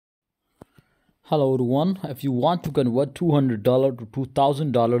Hello everyone. If you want to convert $200 to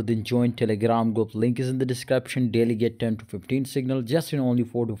 $2,000, then join Telegram group. Link is in the description. Daily get 10 to 15 signal just in only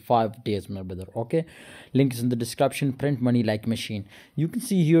 4 to 5 days, my brother. Okay. Link is in the description. Print money like machine. You can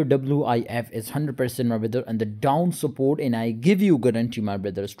see here WIF is 100%, my brother, and the down support, and I give you guarantee, my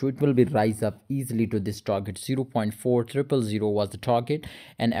brother, so it will be rise up easily to this target. 0.4000 was the target,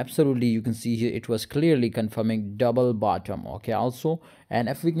 and absolutely you can see here it was clearly confirming double bottom. Okay, also, and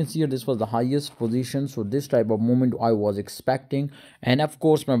if we can see here, this was the highest position, so this type of movement I was expecting. And of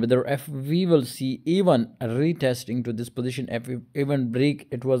course, my brother, if we will see even retesting to this position, if we even break,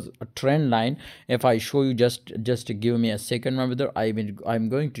 it was a trend line. If I show you, just to give me a second, my brother, I'm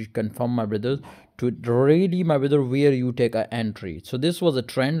going to confirm, my brother, to really, my brother, where you take a entry. So this was a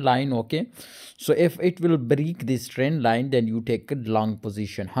trend line. Okay, so if it will break this trend line, then you take a long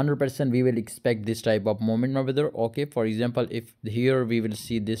position. 100% we will expect this type of moment, my brother. Okay, for example, if here we will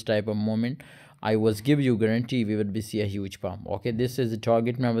see this type of moment, I was give you guarantee we will be see a huge pump. Okay, this is the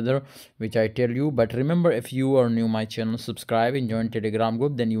target, my brother, which I tell you. But remember, if you are new my channel, subscribe and join Telegram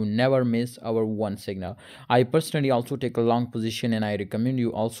group, then you never miss our one signal. I personally also take a long position, and I recommend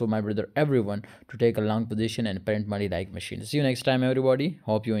you also, my brother, everyone, to take a long position and print money like machine. See you next time, everybody.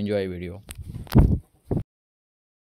 Hope you enjoy video.